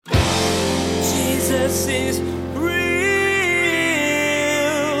Jesus is real.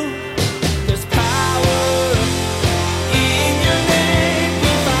 There's power in your name. We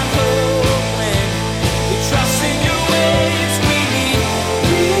find hope when we trust in your ways. We need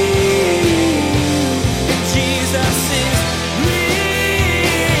you. Jesus is real.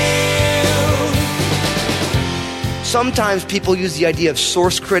 Sometimes people use the idea of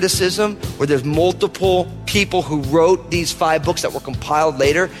source criticism, where there's multiple people who wrote these 5 books that were compiled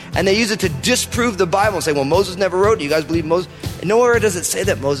later, and they use it to disprove the Bible and say, well, Moses never wrote it. You guys believe Moses? And nowhere does it say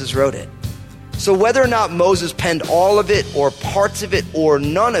that Moses wrote it. So whether or not Moses penned all of it or parts of it or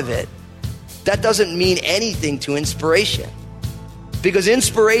none of it, that doesn't mean anything to inspiration. Because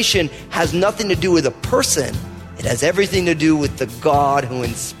inspiration has nothing to do with a person. It has everything to do with the God who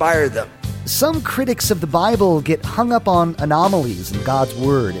inspired them. Some critics of the Bible get hung up on anomalies in God's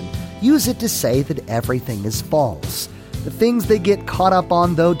Word and use it to say that everything is false. The things they get caught up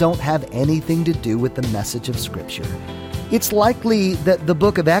on, though, don't have anything to do with the message of Scripture. It's likely that the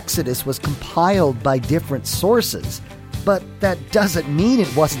book of Exodus was compiled by different sources, but that doesn't mean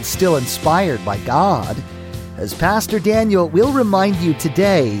it wasn't still inspired by God. As Pastor Daniel will remind you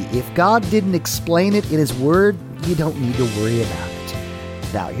today, if God didn't explain it in His Word, you don't need to worry about it.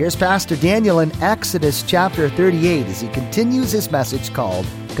 Now, here's Pastor Daniel in Exodus chapter 38 as he continues his message called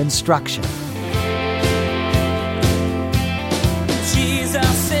Construction.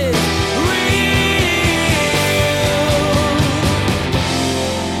 Jesus is real.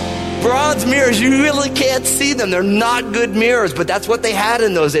 Bronze mirrors, you really can't see them. They're not good mirrors, but that's what they had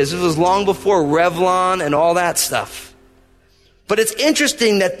in those days. This was long before Revlon and all that stuff. But it's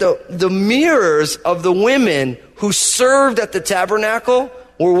interesting that the mirrors of the women who served at the tabernacle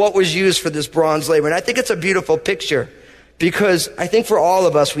were what was used for this bronze laver. And I think it's a beautiful picture, because I think for all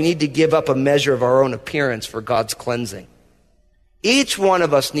of us, we need to give up a measure of our own appearance for God's cleansing. Each one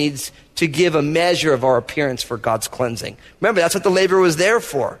of us needs to give a measure of our appearance for God's cleansing. Remember, that's what the laver was there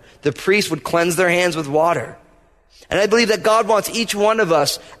for. The priest would cleanse their hands with water. And I believe that God wants each one of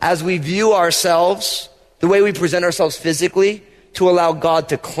us, as we view ourselves, the way we present ourselves physically, to allow God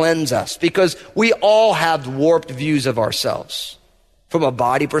to cleanse us. Because we all have warped views of ourselves. From a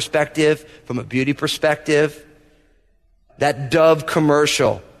body perspective, from a beauty perspective. That Dove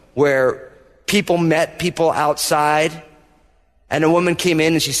commercial where people met people outside, and a woman came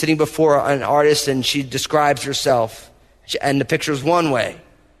in and she's sitting before an artist and she describes herself, and the picture is one way.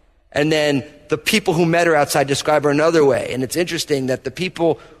 And then the people who met her outside describe her another way. And it's interesting that the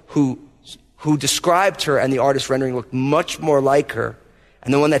people who described her and the artist rendering looked much more like her,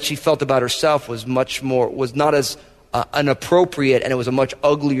 and the one that she felt about herself was not as inappropriate, and it was a much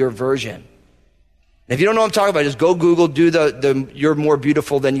uglier version. And if you don't know what I'm talking about, just go Google, do the You're More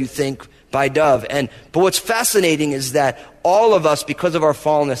Beautiful Than You Think by Dove. But what's fascinating is that all of us, because of our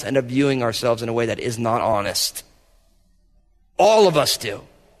fallenness, end up viewing ourselves in a way that is not honest. All of us do.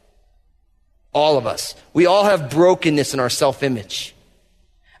 All of us. We all have brokenness in our self-image.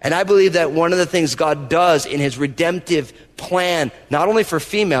 And I believe that one of the things God does in His redemptive plan, not only for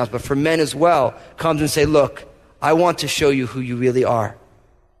females, but for men as well, comes and say, look, I want to show you who you really are.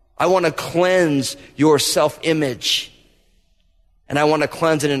 I want to cleanse your self-image. And I want to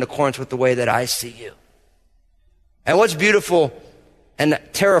cleanse it in accordance with the way that I see you. And what's beautiful and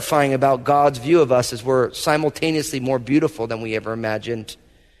terrifying about God's view of us is we're simultaneously more beautiful than we ever imagined.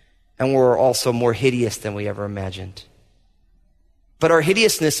 And we're also more hideous than we ever imagined. But our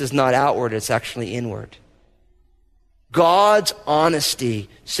hideousness is not outward, it's actually inward. God's honesty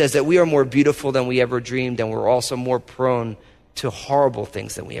says that we are more beautiful than we ever dreamed, and we're also more prone to horrible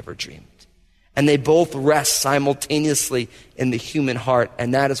things than we ever dreamed. And they both rest simultaneously in the human heart,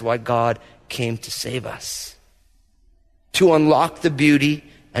 and that is why God came to save us. To unlock the beauty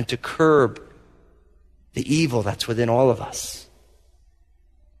and to curb the evil that's within all of us.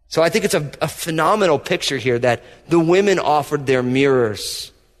 So I think it's a phenomenal picture here that the women offered their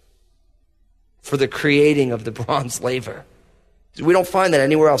mirrors for the creating of the bronze laver. We don't find that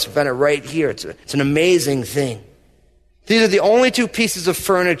anywhere else. We find it right here. It's an amazing thing. These are the only 2 pieces of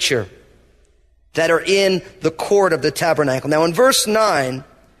furniture that are in the court of the tabernacle. Now in verse 9,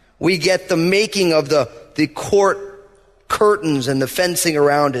 we get the making of the court curtains and the fencing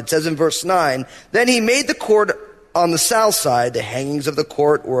around it. It says in verse 9, then he made the court on the south side. The hangings of the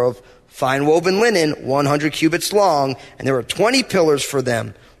court were of fine woven linen, 100 cubits long, and there were 20 pillars for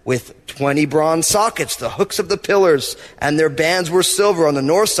them, with 20 bronze sockets. The hooks of the pillars and their bands were silver. On the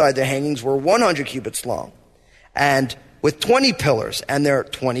north side, the hangings were 100 cubits long, and with 20 pillars and their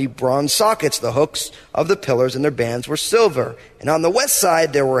 20 bronze sockets. The hooks of the pillars and their bands were silver. And on the west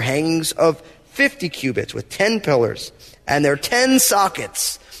side, there were hangings of 50 cubits with 10 pillars and their 10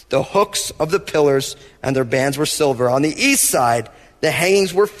 sockets. The hooks of the pillars and their bands were silver. On the east side, the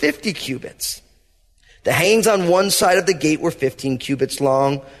hangings were 50 cubits. The hangings on one side of the gate were 15 cubits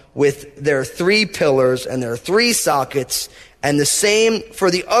long, with their 3 pillars and their 3 sockets, and the same for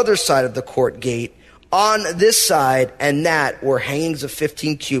the other side of the court gate. On this side and that were hangings of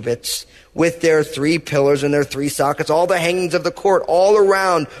 15 cubits, with their 3 pillars and their 3 sockets. All the hangings of the court all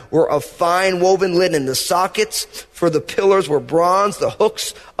around were of fine woven linen. The sockets for the pillars were bronze. The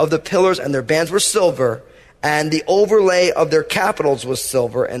hooks of the pillars and their bands were silver. And the overlay of their capitals was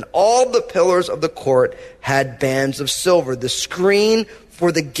silver. And all the pillars of the court had bands of silver. The screen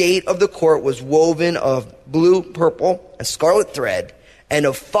for the gate of the court was woven of blue, purple, and scarlet thread, and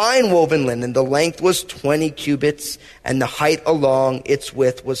of fine woven linen. The length was 20 cubits, and the height along its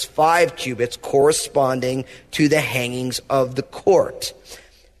width was 5 cubits, corresponding to the hangings of the court.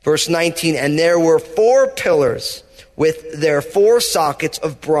 Verse 19, and there were 4 pillars with their 4 sockets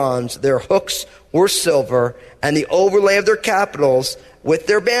of bronze. Their hooks were silver, and the overlay of their capitals with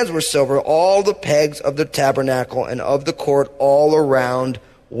their bands were silver. All the pegs of the tabernacle and of the court all around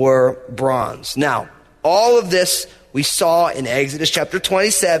were bronze. Now, all of this we saw in Exodus chapter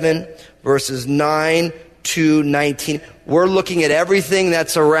 27, verses 9 to 19. We're looking at everything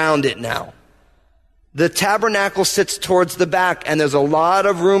that's around it now. The tabernacle sits towards the back, and there's a lot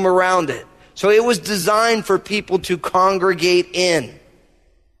of room around it. So it was designed for people to congregate in.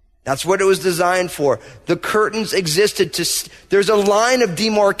 That's what it was designed for. The curtains existed there's a line of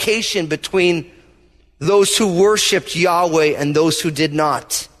demarcation between those who worshiped Yahweh and those who did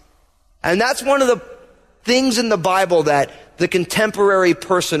not. And that's one of the things in the Bible that the contemporary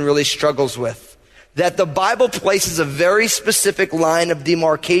person really struggles with. That the Bible places a very specific line of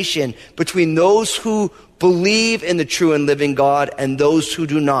demarcation between those who believe in the true and living God and those who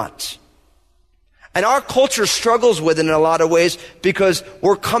do not. And our culture struggles with it in a lot of ways because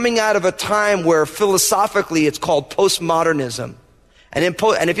we're coming out of a time where philosophically it's called postmodernism. And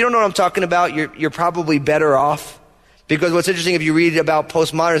if you don't know what I'm talking about, you're probably better off. Because what's interesting, if you read about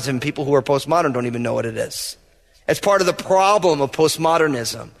postmodernism, people who are postmodern don't even know what it is. It's part of the problem of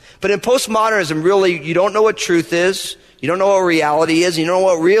postmodernism. But in postmodernism, really, you don't know what truth is, you don't know what reality is, and you don't know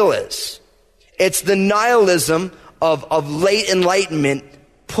what real is. It's the nihilism of late enlightenment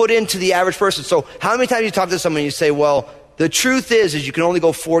put into the average person. So how many times you talk to someone and you say, well, the truth is you can only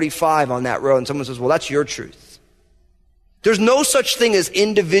go 45 on that road, and someone says, well, that's your truth. There's no such thing as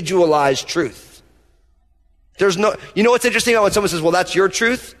individualized truth. You know what's interesting about when someone says, well, that's your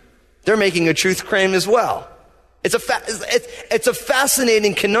truth? They're making a truth claim as well. It's a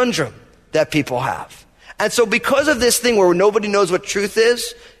fascinating conundrum that people have. And so because of this thing where nobody knows what truth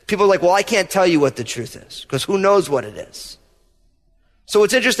is, people are like, well, I can't tell you what the truth is, because who knows what it is? So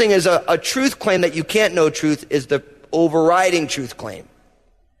what's interesting is a truth claim that you can't know truth is the overriding truth claim.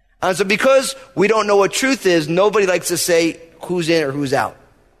 And so because we don't know what truth is, nobody likes to say who's in or who's out.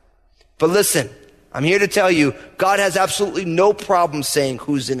 But listen, I'm here to tell you, God has absolutely no problem saying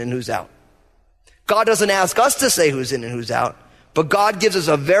who's in and who's out. God doesn't ask us to say who's in and who's out, but God gives us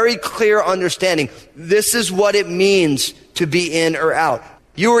a very clear understanding. This is what it means to be in or out.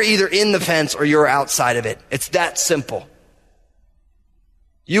 You are either in the fence or you're outside of it. It's that simple.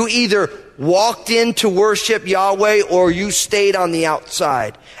 You either walked in to worship Yahweh or you stayed on the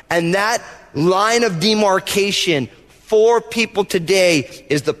outside. And that line of demarcation for people today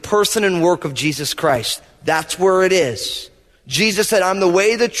is the person and work of Jesus Christ. That's where it is. Jesus said, I'm the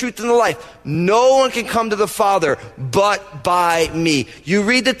way, the truth, and the life. No one can come to the Father but by me. You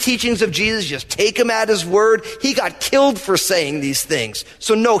read the teachings of Jesus, just take him at his word. He got killed for saying these things.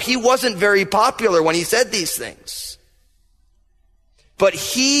 So no, he wasn't very popular when he said these things. But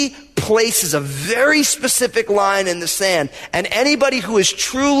he places a very specific line in the sand. And anybody who is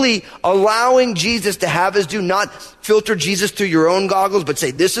truly allowing Jesus to have his due, not filter Jesus through your own goggles, but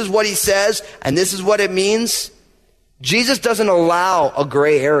say, this is what he says, and this is what it means. Jesus doesn't allow a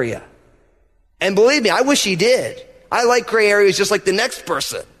gray area. And believe me, I wish he did. I like gray areas just like the next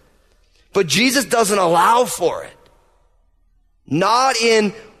person. But Jesus doesn't allow for it. Not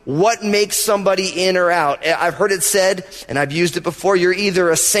in what makes somebody in or out. I've heard it said, and I've used it before, you're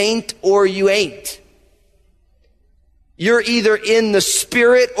either a saint or you ain't. You're either in the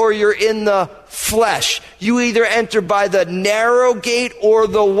spirit or you're in the flesh. You either enter by the narrow gate or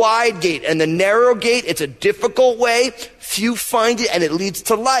the wide gate. And the narrow gate, it's a difficult way. Few find it and it leads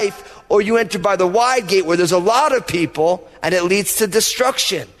to life. Or you enter by the wide gate where there's a lot of people and it leads to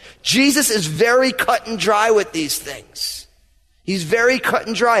destruction. Jesus is very cut and dry with these things. He's very cut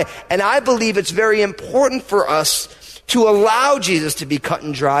and dry. And I believe it's very important for us to allow Jesus to be cut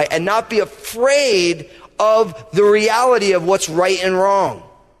and dry and not be afraid of the reality of what's right and wrong.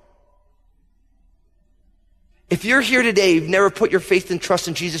 If you're here today, you've never put your faith and trust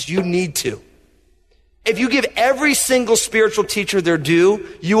in Jesus, you need to. If you give every single spiritual teacher their due,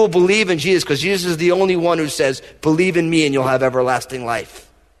 you will believe in Jesus, because Jesus is the only one who says, believe in me and you'll have everlasting life.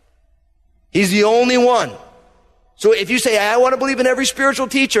 He's the only one. So if you say, I want to believe in every spiritual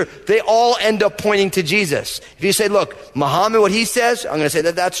teacher, they all end up pointing to Jesus. If you say, look, Muhammad, what he says, I'm going to say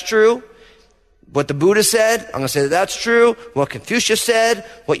that that's true. What the Buddha said, I'm going to say that that's true. What Confucius said,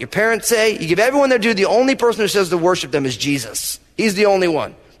 what your parents say. You give everyone their due. The only person who says to worship them is Jesus. He's the only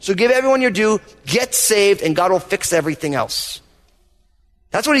one. So give everyone your due, get saved, and God will fix everything else.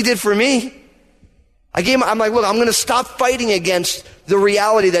 That's what he did for me. I'm like, look, I'm going to stop fighting against the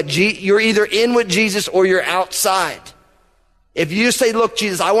reality that you're either in with Jesus or you're outside. If you say, look,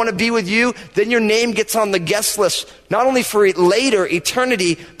 Jesus, I want to be with you, then your name gets on the guest list, not only for later,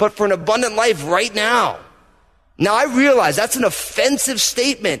 eternity, but for an abundant life right now. Now, I realize that's an offensive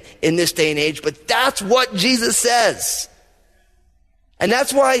statement in this day and age, but that's what Jesus says. And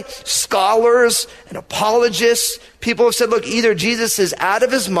that's why scholars and apologists, people have said, look, either Jesus is out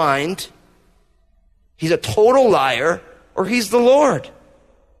of his mind, he's a total liar, or he's the Lord.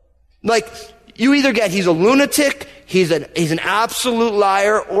 Like, you either get he's a lunatic, he's an absolute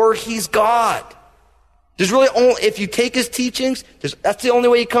liar, or he's God. There's really only, if you take his teachings, that's the only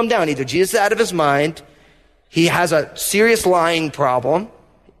way you come down. Either Jesus is out of his mind, he has a serious lying problem,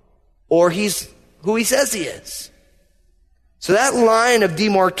 or he's who he says he is. So that line of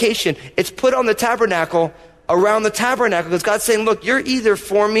demarcation, it's put on the tabernacle, around the tabernacle, because God's saying, look, you're either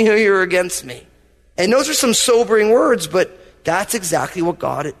for me or you're against me. And those are some sobering words, but that's exactly what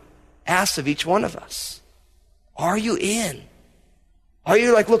God asks of each one of us. Are you in? Are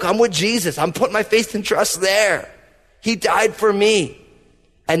you like, look, I'm with Jesus. I'm putting my faith and trust there. He died for me.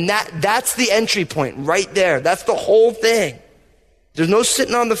 And that's the entry point right there. That's the whole thing. There's no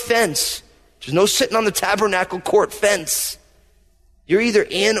sitting on the fence. There's no sitting on the tabernacle court fence. You're either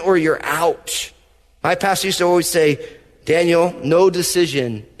in or you're out. My pastor used to always say, Daniel, no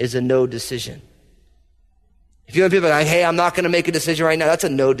decision is a no decision. If you have people like, hey, I'm not going to make a decision right now, that's a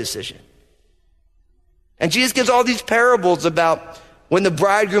no decision. And Jesus gives all these parables about when the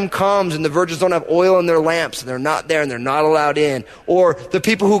bridegroom comes and the virgins don't have oil in their lamps and they're not there and they're not allowed in. Or the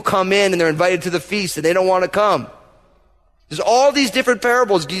people who come in and they're invited to the feast and they don't want to come. There's all these different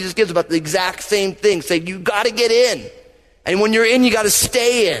parables Jesus gives about the exact same thing. Saying you got to get in. And when you're in, you got to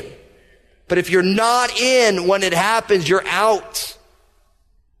stay in. But if you're not in when it happens, you're out.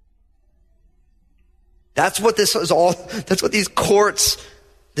 That's what this is all, that's what these courts,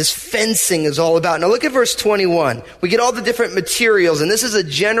 this fencing is all about. Now look at verse 21. We get all the different materials, and this is a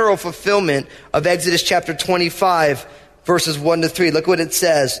general fulfillment of Exodus chapter 25, verses 1 to 3. Look what it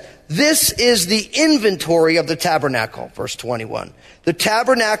says. This is the inventory of the tabernacle, verse 21. The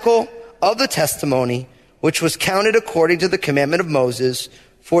tabernacle of the testimony, which was counted according to the commandment of Moses,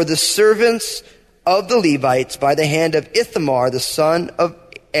 for the servants of the Levites by the hand of Ithamar, the son of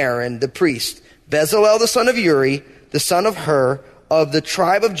Aaron, the priest. Bezalel, the son of Uri, the son of Hur, of the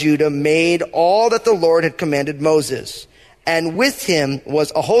tribe of Judah, made all that the Lord had commanded Moses. And with him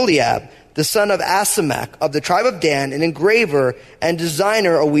was Aholiab, the son of Asamach, of the tribe of Dan, an engraver and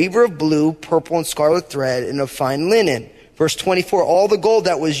designer, a weaver of blue, purple, and scarlet thread, and of fine linen. Verse 24, all the gold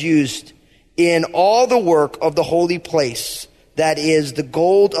that was used in all the work of the holy place, that is, the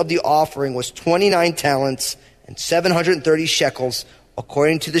gold of the offering, was 29 talents and 730 shekels,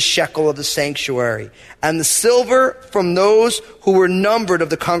 according to the shekel of the sanctuary. And the silver from those who were numbered of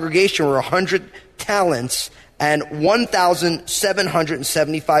the congregation were 100 talents and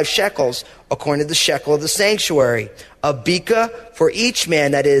 1,775 shekels, according to the shekel of the sanctuary. A beka for each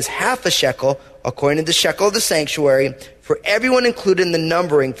man, that is half a shekel, according to the shekel of the sanctuary, for everyone included in the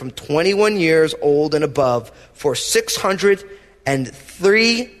numbering from 21 years old and above, for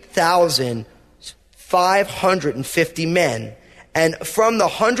 603,550 men. And from the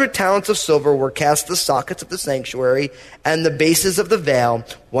 100 talents of silver were cast the sockets of the sanctuary and the bases of the veil,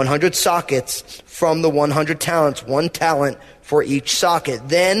 100 sockets from the 100 talents, 1 talent for each socket.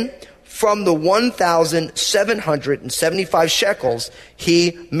 Then from the 1,775 shekels,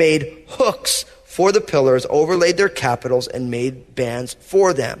 he made hooks for the pillars, overlaid their capitals, and made bands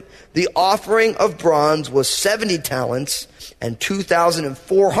for them. The offering of bronze was 70 talents and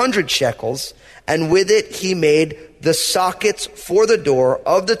 2,400 shekels, and with it he made the sockets for the door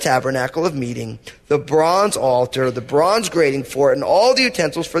of the tabernacle of meeting, the bronze altar, the bronze grating for it, and all the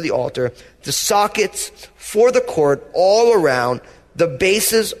utensils for the altar, the sockets for the court all around, the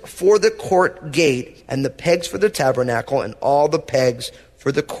bases for the court gate, and the pegs for the tabernacle, and all the pegs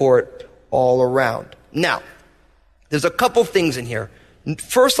for the court all around. Now, there's a couple things in here.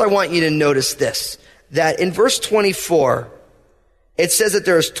 First, I want you to notice this. that in verse 24, it says that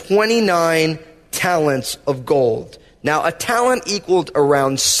there's 29 talents of gold. Now, a talent equaled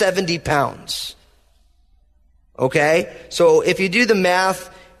around 70 pounds. Okay? So if you do the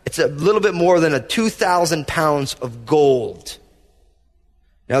math, it's a little bit more than 2,000 pounds of gold.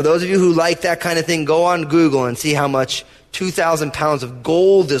 Now, those of you who like that kind of thing, go on Google and see how much 2,000 pounds of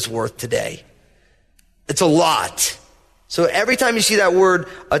gold is worth today. It's a lot. So every time you see that word,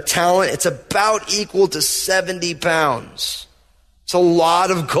 a talent, it's about equal to 70 pounds. It's a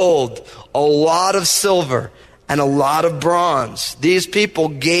lot of gold, a lot of silver, and a lot of bronze. These people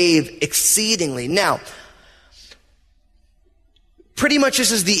gave exceedingly. Now, pretty much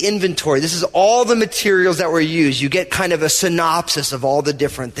this is the inventory. This is all the materials that were used. You get kind of a synopsis of all the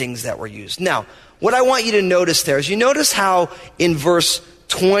different things that were used. Now, what I want you to notice there is you notice how in verse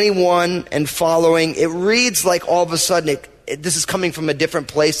 21 and following, it reads like all of a sudden this is coming from a different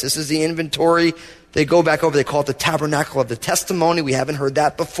place. This is the inventory. They go back over, they call it the tabernacle of the testimony. We haven't heard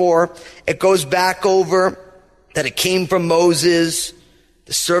that before. It goes back over that it came from Moses,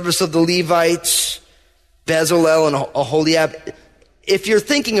 the service of the Levites, Bezalel and Aholiab. If you're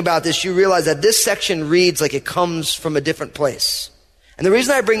thinking about this, you realize that this section reads like it comes from a different place. And the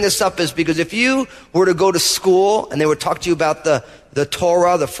reason I bring this up is because if you were to go to school and they would talk to you about the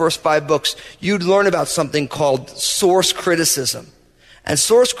Torah, the first 5 books, you'd learn about something called source criticism. And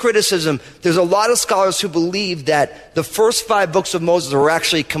source criticism, there's a lot of scholars who believe that the first 5 books of Moses were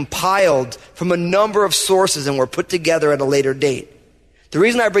actually compiled from a number of sources and were put together at a later date. The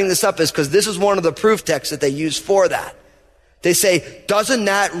reason I bring this up is because this is one of the proof texts that they use for that. They say, doesn't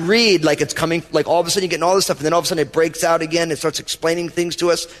that read like it's coming, like all of a sudden you're getting all this stuff and then all of a sudden it breaks out again. It starts explaining things to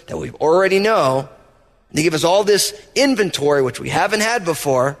us that we already know. They give us all this inventory, which we haven't had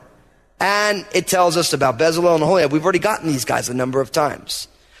before. And it tells us about Bezalel and Aholiab. We've already gotten these guys a number of times.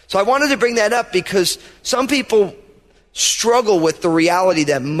 So I wanted to bring that up because some people struggle with the reality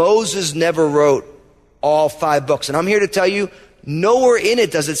that Moses never wrote all 5 books. And I'm here to tell you, nowhere in it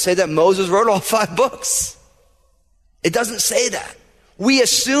does it say that Moses wrote all 5 books. It doesn't say that. We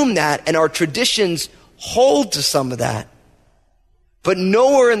assume that, and our traditions hold to some of that. But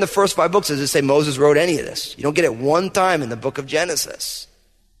nowhere in the first 5 books does it say Moses wrote any of this. You don't get it one time in the book of Genesis.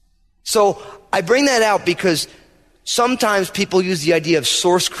 So I bring that out because sometimes people use the idea of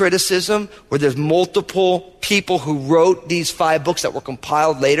source criticism, where there's multiple people who wrote these 5 books that were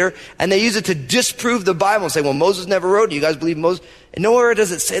compiled later, and they use it to disprove the Bible and say, well, Moses never wrote it. You guys believe Moses? And nowhere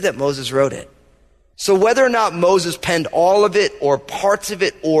does it say that Moses wrote it. So whether or not Moses penned all of it or parts of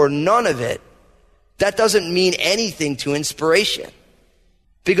it or none of it, that doesn't mean anything to inspiration.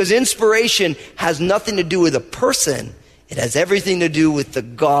 Because inspiration has nothing to do with a person. It has everything to do with the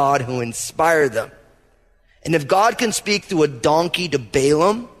God who inspired them. And if God can speak through a donkey to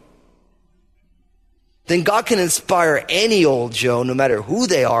Balaam, then God can inspire any old Joe, no matter who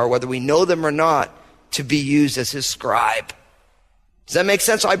they are, whether we know them or not, to be used as his scribe. Does that make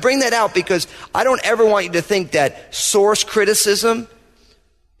sense? So I bring that out because I don't ever want you to think that source criticism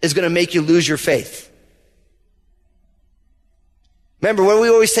is going to make you lose your faith. Remember, what do we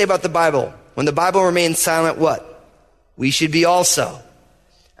always say about the Bible? When the Bible remains silent, what? We should be also.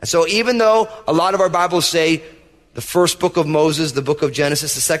 And so even though a lot of our Bibles say the first book of Moses, the book of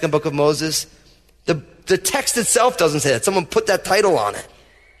Genesis, the second book of Moses, the text itself doesn't say that. Someone put that title on it.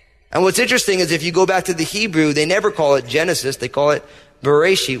 And what's interesting is if you go back to the Hebrew, they never call it Genesis. They call it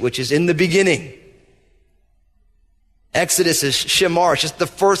Bereshit, which is in the beginning. Exodus is Shemar. It's just the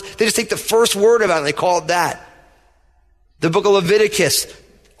first, they just take the first word about it and they call it that. The book of Leviticus,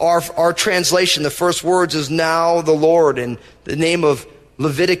 our translation, the first words is now the Lord, and the name of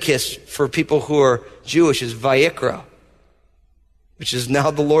Leviticus for people who are Jewish is Vayikra, which is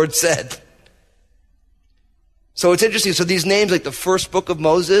now the Lord said. So it's interesting. So these names, like the first book of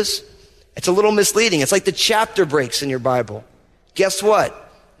Moses, it's a little misleading. It's like the chapter breaks in your Bible. Guess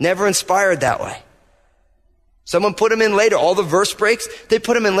what? Never inspired that way. Someone put them in later. All the verse breaks, they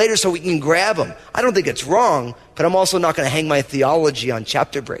put them in later so we can grab them. I don't think it's wrong, but I'm also not going to hang my theology on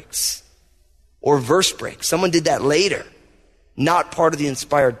chapter breaks or verse breaks. Someone did that later, not part of the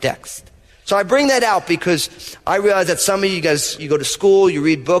inspired text. So I bring that out because I realize that some of you guys, you go to school, you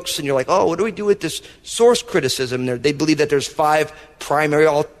read books, and you're like, oh, what do we do with this source criticism? They believe that there's 5 primary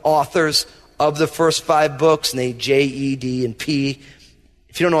authors of the first 5 books, and they J, E, D, and P.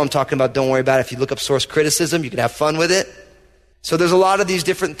 If you don't know what I'm talking about, don't worry about it. If you look up source criticism, you can have fun with it. So there's a lot of these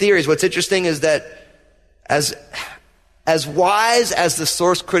different theories. What's interesting is that as wise as the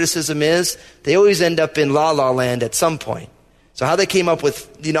source criticism is, they always end up in La La Land at some point. So how they came up with,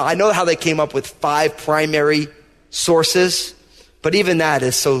 I know how they came up with 5 primary sources, but even that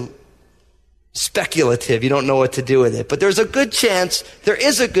is so speculative. You don't know what to do with it. But there is a good chance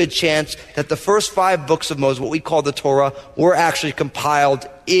that the first 5 books of Moses, what we call the Torah, were actually compiled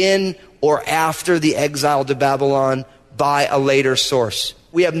in or after the exile to Babylon by a later source.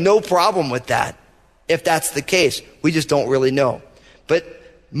 We have no problem with that, if that's the case. We just don't really know. But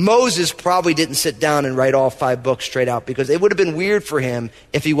Moses probably didn't sit down and write all 5 books straight out, because it would have been weird for him,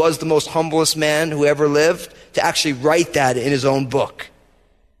 if he was the most humblest man who ever lived, to actually write that in his own book.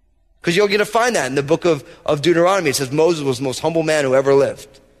 Because you're going to find that in the book of Deuteronomy. It says Moses was the most humble man who ever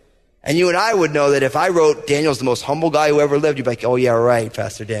lived. And you and I would know that if I wrote Daniel's the most humble guy who ever lived, you'd be like, oh yeah, right,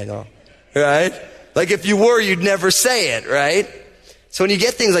 Pastor Daniel. Right? Like if you were, you'd never say it, right? So when you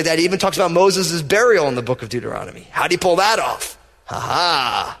get things like that, he even talks about Moses' burial in the book of Deuteronomy. How'd he pull that off?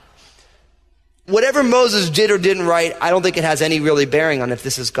 Ha-ha. Whatever Moses did or didn't write, I don't think it has any really bearing on if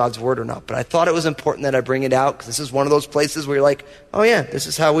this is God's word or not. But I thought it was important that I bring it out, because this is one of those places where you're like, oh yeah, this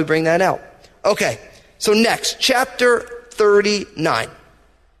is how we bring that out. Okay, so next, chapter 39.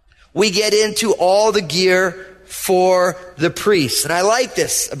 We get into all the gear for the priests. And I like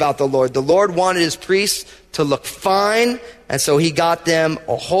this about the Lord. The Lord wanted his priests to look fine, and so he got them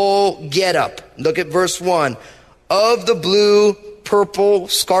a whole get-up. Look at verse 1. Of the blue, purple,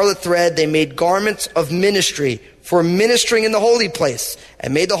 scarlet thread, they made garments of ministry for ministering in the holy place,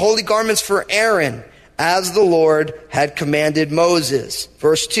 and made the holy garments for Aaron, as the Lord had commanded Moses.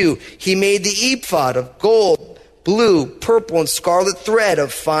 Verse 2, he made the ephod of gold, blue, purple, and scarlet thread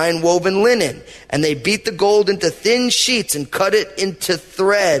of fine woven linen, and they beat the gold into thin sheets and cut it into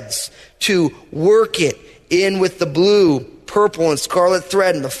threads to work it in with the blue, purple, and scarlet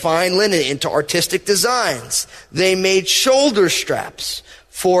thread and the fine linen into artistic designs. They made shoulder straps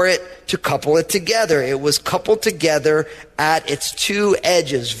for it to couple it together. It was coupled together at its 2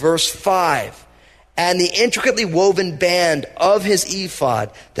 edges. Verse 5. And the intricately woven band of his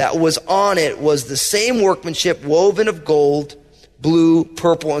ephod that was on it was the same workmanship, woven of gold, blue,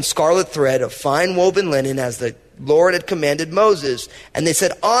 purple, and scarlet thread of fine woven linen, as the Lord had commanded Moses. And they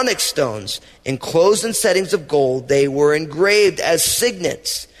set onyx stones enclosed in settings of gold. They were engraved as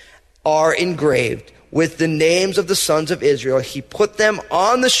signets are engraved with the names of the sons of Israel. He put them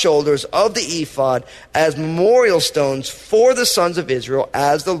on the shoulders of the ephod as memorial stones for the sons of Israel,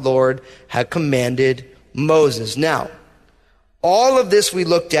 as the Lord had commanded Moses. Now, all of this we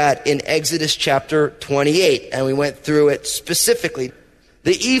looked at in Exodus chapter 28, and we went through it specifically.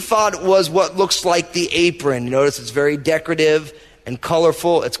 The ephod was what looks like the apron. You notice it's very decorative and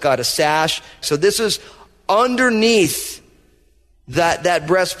colorful. It's got a sash. So this is underneath that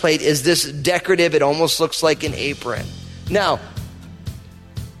breastplate is this decorative, it almost looks like an apron. Now,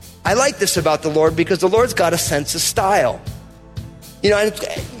 I like this about the Lord, because the Lord's got a sense of style. You know, and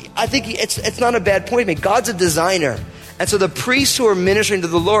I think it's not a bad point to make. God's a designer. And so the priests who are ministering to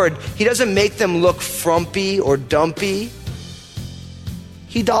the Lord, he doesn't make them look frumpy or dumpy.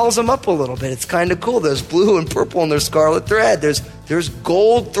 He dolls them up a little bit. It's kind of cool. There's blue and purple and there's scarlet thread. There's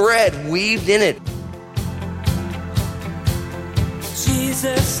gold thread weaved in it.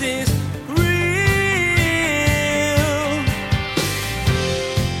 Jesus is real.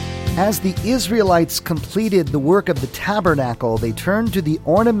 As the Israelites completed the work of the tabernacle, they turned to the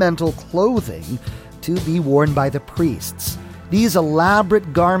ornamental clothing to be worn by the priests. These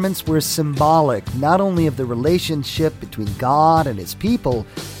elaborate garments were symbolic not only of the relationship between God and his people,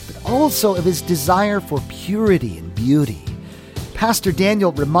 but also of his desire for purity and beauty. Pastor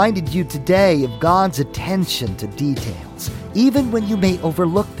Daniel reminded you today of God's attention to details. Even when you may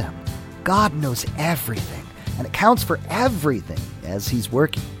overlook them, God knows everything and accounts for everything as he's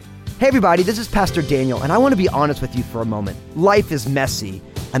working. Hey everybody, this is Pastor Daniel, and I want to be honest with you for a moment. Life is messy,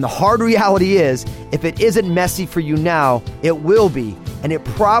 and the hard reality is, if it isn't messy for you now, it will be, and it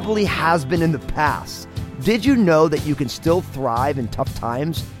probably has been in the past. Did you know that you can still thrive in tough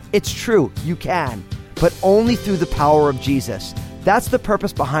times? It's true, you can, but only through the power of Jesus. That's the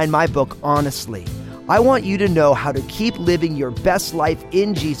purpose behind my book, Honestly. I want you to know how to keep living your best life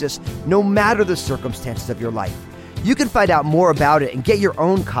in Jesus, no matter the circumstances of your life. You can find out more about it and get your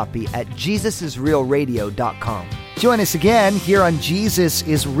own copy at JesusIsRealRadio.com. Join us again here on Jesus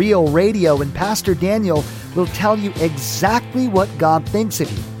is Real Radio, and Pastor Daniel will tell you exactly what God thinks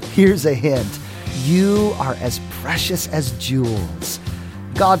of you. Here's a hint. You are as precious as jewels.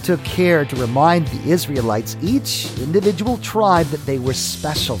 God took care to remind the Israelites, each individual tribe, that they were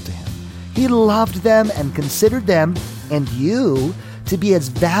special to him. He loved them and considered them and you to be as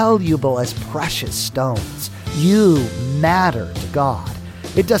valuable as precious stones. You matter to God.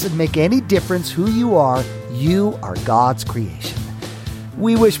 It doesn't make any difference who you are. You are God's creation.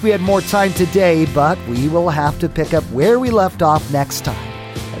 We wish we had more time today, but we will have to pick up where we left off next time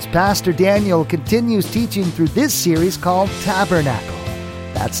as Pastor Daniel continues teaching through this series called Tabernacle.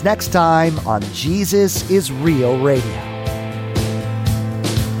 That's next time on Jesus is Real Radio.